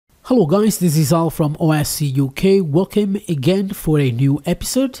Hello guys, this is Al from OSC UK. Welcome again for a new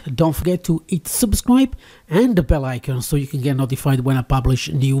episode. Don't forget to hit subscribe and the bell icon so you can get notified when I publish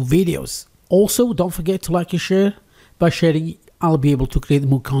new videos. Also, don't forget to like and share. By sharing, I'll be able to create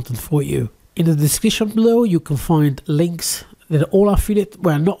more content for you. In the description below, you can find links that are all affiliate,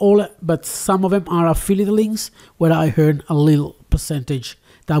 well, not all, but some of them are affiliate links where I earn a little percentage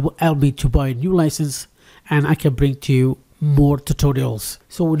that will help me to buy a new license and I can bring to you more tutorials.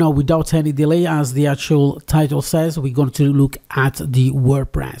 So now, without any delay, as the actual title says, we're going to look at the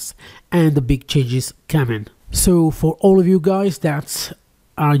WordPress and the big changes coming. So for all of you guys that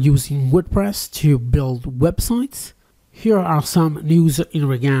are using WordPress to build websites, here are some news in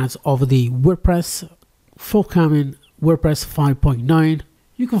regards of the WordPress forthcoming WordPress 5.9.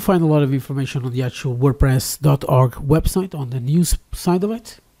 You can find a lot of information on the actual WordPress.org website on the news side of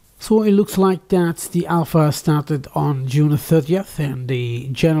it. So it looks like that the alpha started on June 30th and the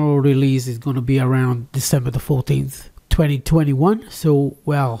general release is going to be around December the 14th, 2021. So,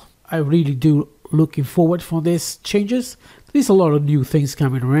 well, I really do looking forward for these changes. There's a lot of new things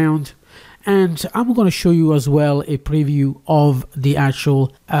coming around. And I'm going to show you as well a preview of the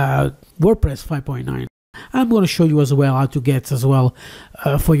actual WordPress 5.9. I'm going to show you as well how to get as well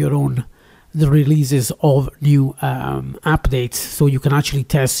for your own the releases of new updates, so you can actually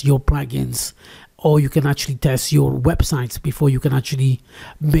test your plugins or you can actually test your websites before you can actually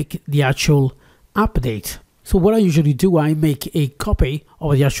make the actual update. So what I usually do, I make a copy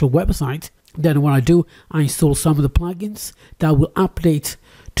of the actual website. Then what I do, I install some of the plugins that will update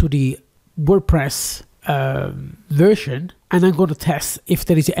to the WordPress version, and I'm going to test if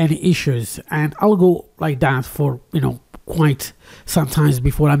there is any issues, and I'll go like that for quite sometimes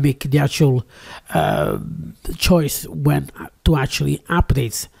before I make the actual choice when to actually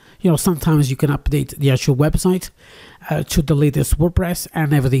update. Sometimes you can update the actual website to the latest WordPress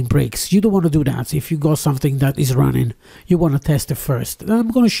and everything breaks. You don't want to do that. If you got something that is running, you want to test it first. Then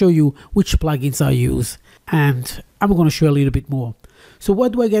I'm going to show you which plugins I use, and I'm going to show you a little bit more. So where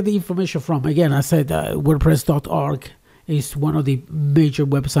do I get the information from? Again, I said WordPress.org is one of the major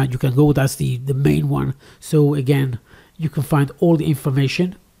websites you can go. That's the main one. So again, you can find all the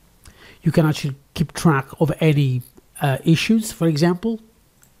information. You can actually keep track of any issues. For example,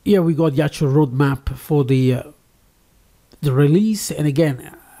 here we got the actual roadmap for the release. And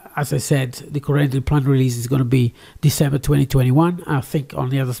again, as I said, the currently planned release is going to be December 2021. I think on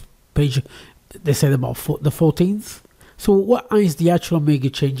the other page they said about the 14th. So what is the actual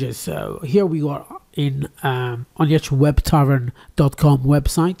major changes? Here we are in on the actual webtavern.com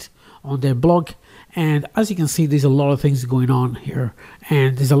website on their blog. And as you can see, there's a lot of things going on here,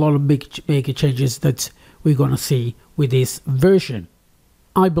 and there's a lot of major changes that we're going to see with this version.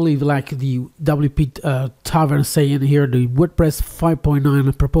 I believe, like the WP Tavern saying here, the WordPress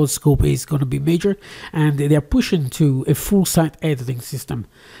 5.9 proposed scope is going to be major, and they're pushing to a full site editing system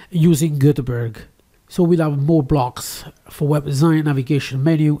using Gutenberg. So we'll have more blocks for web design, navigation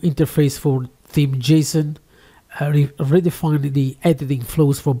menu, interface for theme JSON, redefine the editing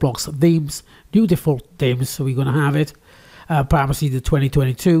flows for blocks themes, new default themes, so we're going to have it, privacy the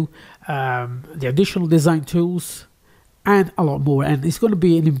 2022, the additional design tools, and a lot more. And it's going to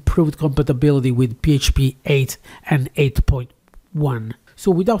be an improved compatibility with PHP 8 and 8.1.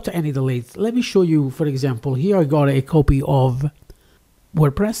 So without any delays, let me show you, for example, here I got a copy of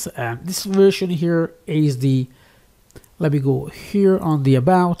WordPress. This version here is the, let me go here on the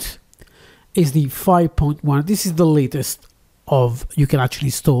about, is the 5.1. This is the latest of you can actually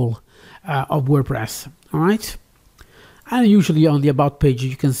install of WordPress. All right, and usually on the about page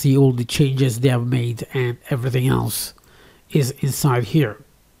you can see all the changes they have made, and everything else is inside here.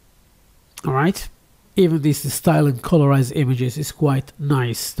 All right, even this style and colorized images is quite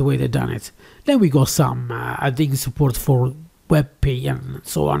nice the way they've done it. Then we got some adding support for WebP and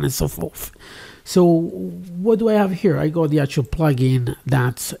so on and so forth. So what do I have here? I got the actual plugin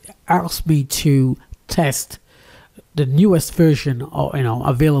that asks me to test the newest version of,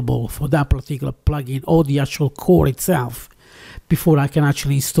 available for that particular plugin or the actual core itself before I can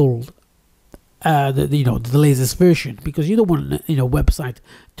actually install the latest version, because you don't want website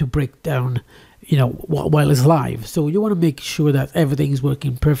to break down while it's live. So you want to make sure that everything is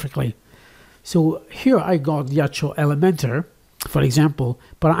working perfectly. So here I got the actual Elementor, for example,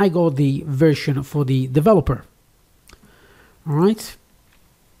 but I got the version for the developer. All right,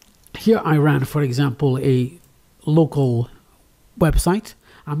 here I ran, for example, a local website.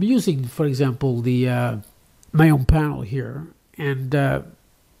 I'm using, for example, the my own panel here, and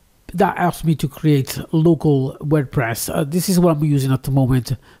that asks me to create local WordPress. This is what I'm using at the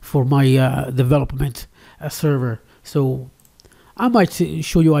moment for my development server. So I might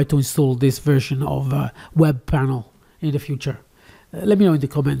show you how to install this version of Web Panel in the future. Let me know in the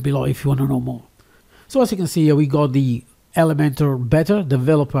comment below if you want to know more. So as you can see here, we got the Elementor Beta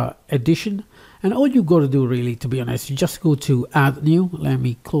Developer Edition, and all you got to do really, to be honest, you just go to Add New. Let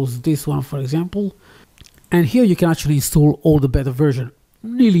me close this one, for example, and here you can actually install all the beta version,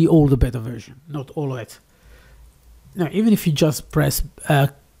 nearly all the beta version, not all of it. Now, even if you just press,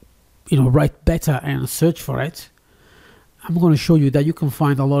 write beta and search for it, I'm going to show you that you can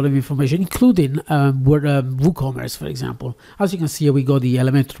find a lot of information, including WooCommerce, for example. As you can see here, we got the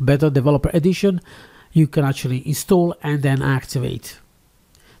Elementor Beta Developer Edition. You can actually install and then activate.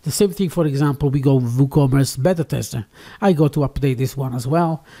 The same thing, for example, we got WooCommerce Beta Tester. I got to update this one as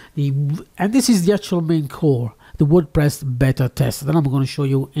well. And this is the actual main core, the WordPress Beta Tester that I'm going to show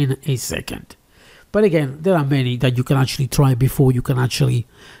you in a second. But again, there are many that you can actually try before you can actually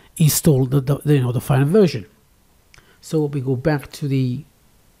install the final version. So we go back to the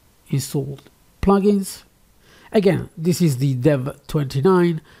installed plugins. Again, this is the Dev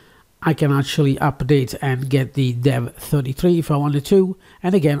 29. I can actually update and get the Dev 33 if I wanted to.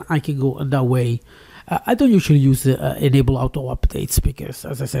 And again, I can go that way. I don't usually use the enable auto updates because,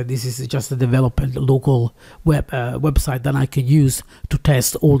 as I said, this is just a development local website that I can use to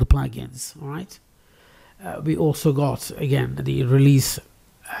test all the plugins. All right. We also got, again, the release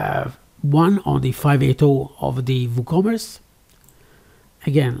 1 on the 5.8.0 of the WooCommerce.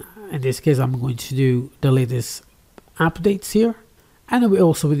 Again, in this case, I'm going to do the latest updates here. And we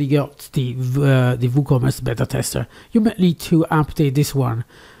also really got the WooCommerce Beta Tester. You might need to update this one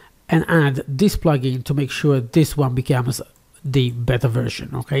and add this plugin to make sure this one becomes the beta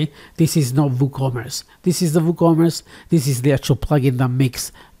version. Okay, this is not WooCommerce. This is the WooCommerce. This is the actual plugin that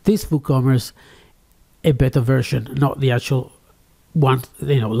makes this WooCommerce a beta version, not the actual one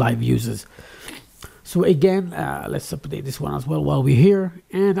live users. So again, let's update this one as well while we're here,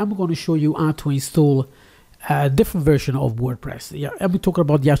 and I'm going to show you how to install a different version of WordPress. Yeah, I'm talking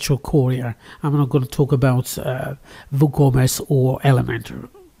about the actual core here. I'm not going to talk about WooCommerce or Elementor,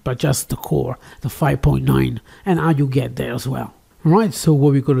 but just the core, the 5.9, and how you get there as well. All right, so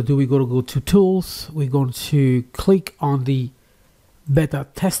what we're going to do, we're going to go to Tools. We're going to click on the Beta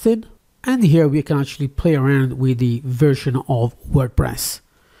Testing, and here we can actually play around with the version of WordPress.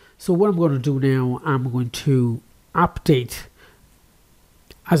 So what I'm going to do now, I'm going to update.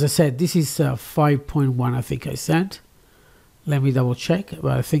 As I said, this is 5.1, I think I said. Let me double check,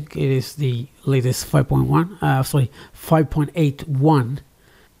 but I think it is the latest 5.1. Sorry, 5.81.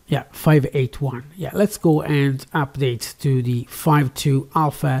 Yeah, 5.81. Yeah, let's go and update to the 5.2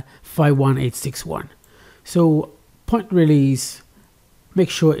 Alpha 5.1861. So point release, make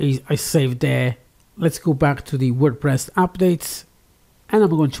sure I save there. Let's go back to the WordPress updates, and I'm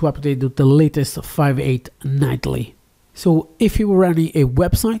going to update to the latest 5.8 nightly. So if you were running a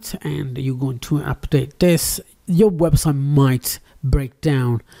website and you're going to update this, your website might break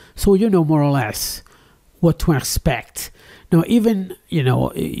down, so you know more or less what to expect. Now, even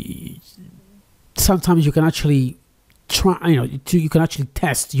sometimes you can actually try, you can actually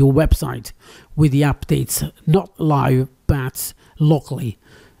test your website with the updates, not live but locally,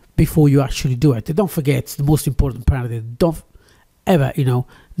 before you actually do it. Don't forget the most important part of it. Don't ever,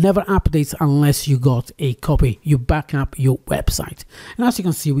 never updates unless you got a copy. You back up your website. And as you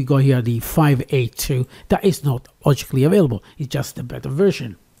can see, we got here the 5.8.2 that is not logically available. It's just a better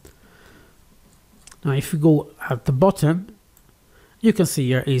version. Now, if you go at the bottom, you can see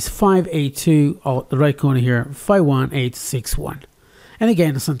here is 5.8.2, or the right corner here, 5.1861. And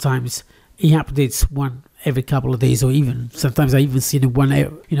again, sometimes it updates one every couple of days, or even sometimes I even see it one,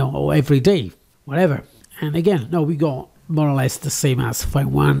 or every day, whatever. And again, no, we got more or less the same as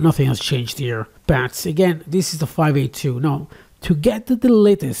 5.1. Nothing has changed here. But again, this is the 5.8.2. Now, to get to the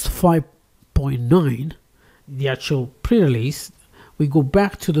latest 5.9, the actual pre-release, we go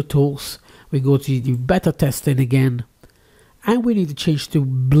back to the tools. We go to the beta testing again, and we need to change to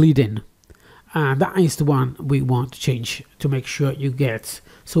bleeding. And that is the one we want to change to make sure you get.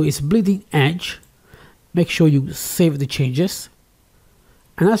 So it's bleeding edge. Make sure you save the changes.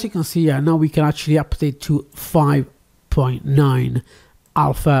 And as you can see here, now we can actually update to 5.9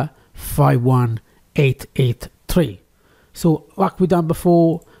 Alpha 5.1883. So like we done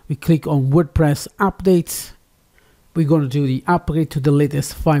before, we click on WordPress updates. We're going to do the upgrade to the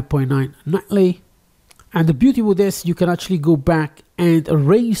latest 5.9 nightly. And the beauty with this, you can actually go back and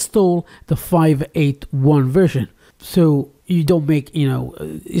reinstall the 5.8.1 version. So you don't make,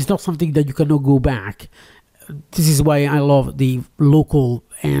 it's not something that you cannot go back. This is why I love the local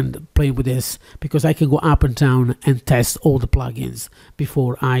and playing with this, because I can go up and down and test all the plugins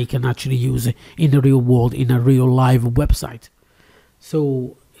before I can actually use it in the real world, in a real live website.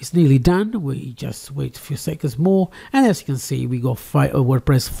 So it's nearly done. We just wait a few seconds more, and as you can see, we got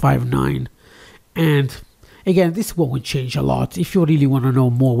WordPress 5.9. And again, this won't change a lot. If you really want to know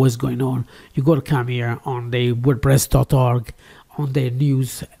more what's going on, you got to come here on the WordPress.org, on the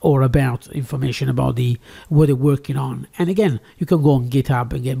news or about information about what they're working on. And again, you can go on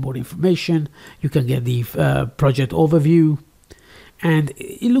GitHub and get more information. You can get the project overview. And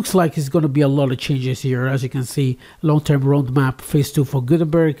it looks like it's going to be a lot of changes here. As you can see, long-term roadmap, phase 2 for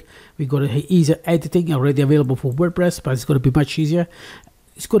Gutenberg. We got easier editing already available for WordPress, but it's going to be much easier.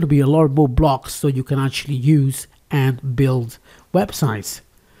 It's going to be a lot more blocks so you can actually use and build websites.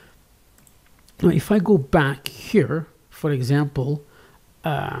 Now, if I go back here, for example,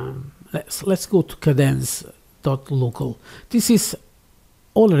 let's go to cadence.local. This is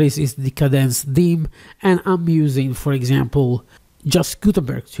all it is the Cadence theme, and I'm using, for example, just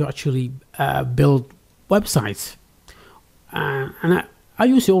Gutenberg to actually build websites. And I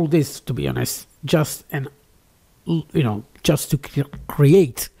use all this, to be honest, just to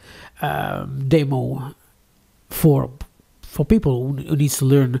create demo for people who need to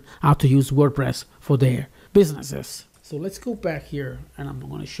learn how to use WordPress for their businesses. So let's go back here, and I'm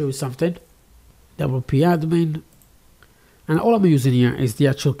going to show you something. WP admin, and all I'm using here is the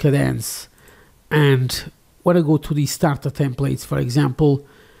actual Cadence. And when I go to the starter templates, for example,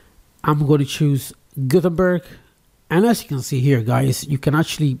 I'm going to choose Gutenberg. And as you can see here, guys, you can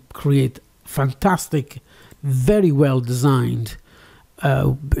actually create fantastic, very well designed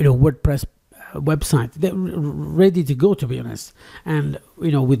WordPress website. They're ready to go, to be honest. And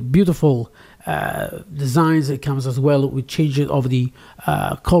with beautiful designs, it comes as well with changes of the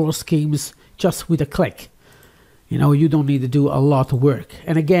color schemes just with a click. You don't need to do a lot of work.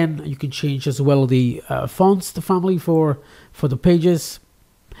 And again, you can change as well the fonts, the family for the pages.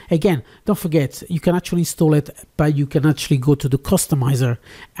 Again, don't forget, you can actually install it, but you can actually go to the customizer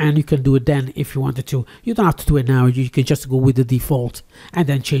and you can do it then if you wanted to. You don't have to do it now. You can just go with the default and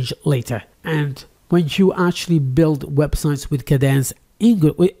then change later. And when you actually build websites with Cadence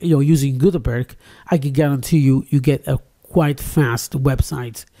using Gutenberg, I can guarantee you get a quite fast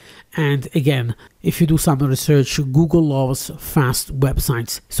website. And again, if you do some research, Google loves fast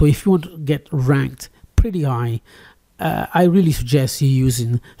websites. So if you want to get ranked pretty high, I really suggest you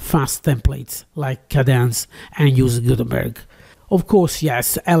using fast templates like Cadence and use Gutenberg. Of course,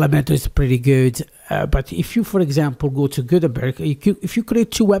 yes, Elementor is pretty good, but if you, for example, go to Gutenberg, if you create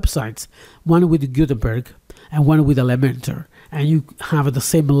two websites, one with Gutenberg and one with Elementor, and you have the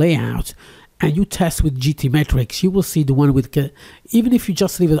same layout, and you test with GTmetrix, you will see the one with, even if you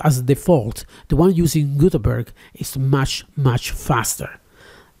just leave it as a default, the one using Gutenberg is much, much faster.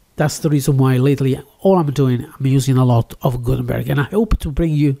 That's the reason why lately all I'm doing, I'm using a lot of Gutenberg, and I hope to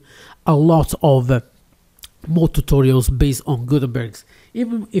bring you a lot of more tutorials based on Gutenbergs.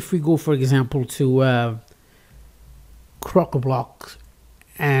 Even if we go, for example, to Crocoblock,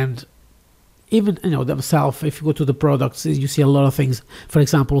 and even themselves, if you go to the products, you see a lot of things. For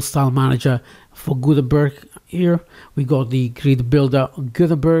example, Style Manager for Gutenberg. Here we got the Grid Builder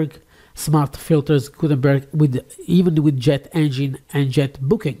Gutenberg, Smart Filters Gutenberg, even with Jet Engine and Jet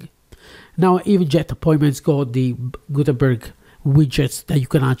Booking. Now even Jet Appointments got the Gutenberg widgets that you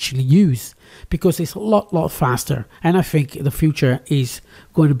can actually use, because it's a lot faster, and I think the future is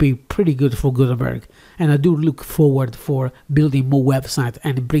going to be pretty good for Gutenberg. And I do look forward for building more websites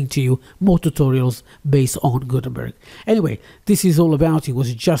and bring to you more tutorials based on Gutenberg. Anyway, this is all about, it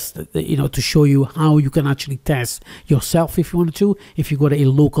was just to show you how you can actually test yourself if you wanted to, if you got a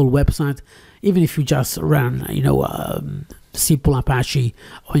local website, even if you just run simple Apache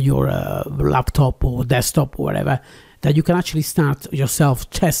on your laptop or desktop or whatever, that you can actually start yourself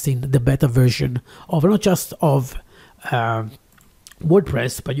testing the beta version of not just of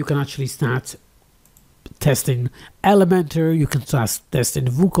WordPress, but you can actually start testing Elementor, you can start testing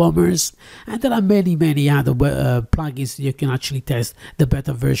WooCommerce, and there are many other plugins you can actually test the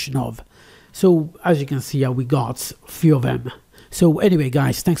beta version of. So as you can see, we got a few of them. So anyway,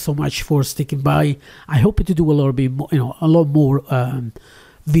 guys, thanks so much for sticking by. I hope to do a lot bit more, a lot more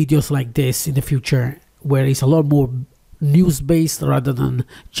videos like this in the future, where it's a lot more news based rather than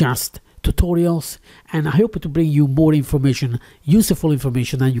just tutorials. And I hope to bring you more information, useful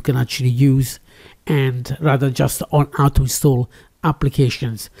information that you can actually use, and rather just on how to install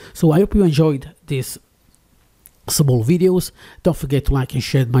applications. So I hope you enjoyed this small videos. Don't forget to like and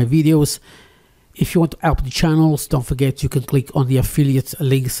share my videos. If you want to help the channels, don't forget you can click on the affiliate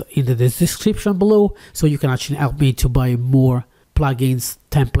links in the description below, so you can actually help me to buy more plugins,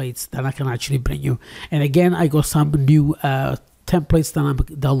 templates that I can actually bring you. And again, I got some new templates that I'm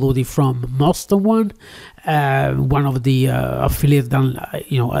downloading from Master One, one of the affiliate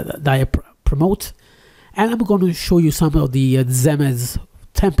that I promote, and I'm going to show you some of the Zemez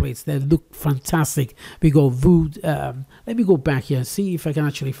templates that look fantastic. We go let me go back here and see if I can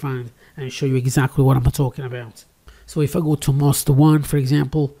actually find and show you exactly what I'm talking about. So if I go to Master One, for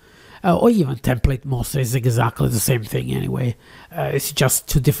example, or even Template Master, is exactly the same thing anyway. It's just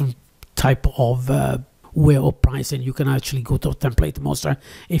two different type of way of price, and you can actually go to Template Master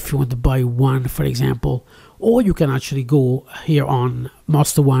if you want to buy one, for example, or you can actually go here on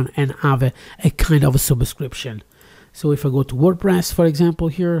Master One and have a kind of a subscription. So if I go to WordPress, for example,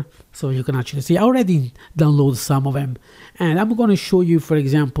 here, so you can actually see I already download some of them, and I'm going to show you, for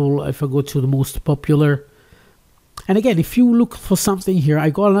example, if I go to the most popular. And again, if you look for something here,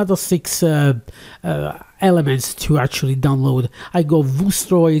 I got another 6 elements to actually download. I got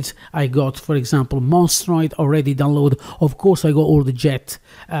Voostroid, I got, for example, Monstroid already download. Of course, I got all the Jet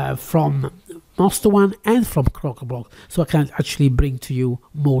from Master One and from Crocoblock, so I can actually bring to you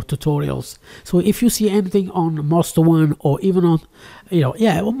more tutorials. So if you see anything on Master One, or even on,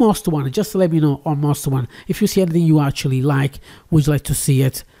 on Master One, just let me know on Master One. If you see anything you actually like, would you like to see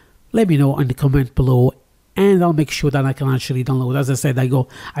it, let me know in the comment below, and I'll make sure that I can actually download. As I said,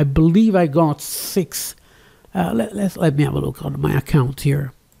 I believe I got 6. Let me have a look on my account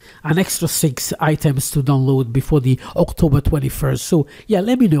here. An extra 6 items to download before the October 21st. So yeah,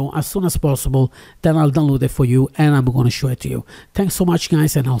 let me know as soon as possible. Then I'll download it for you, and I'm going to show it to you. Thanks so much,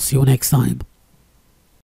 guys, and I'll see you next time.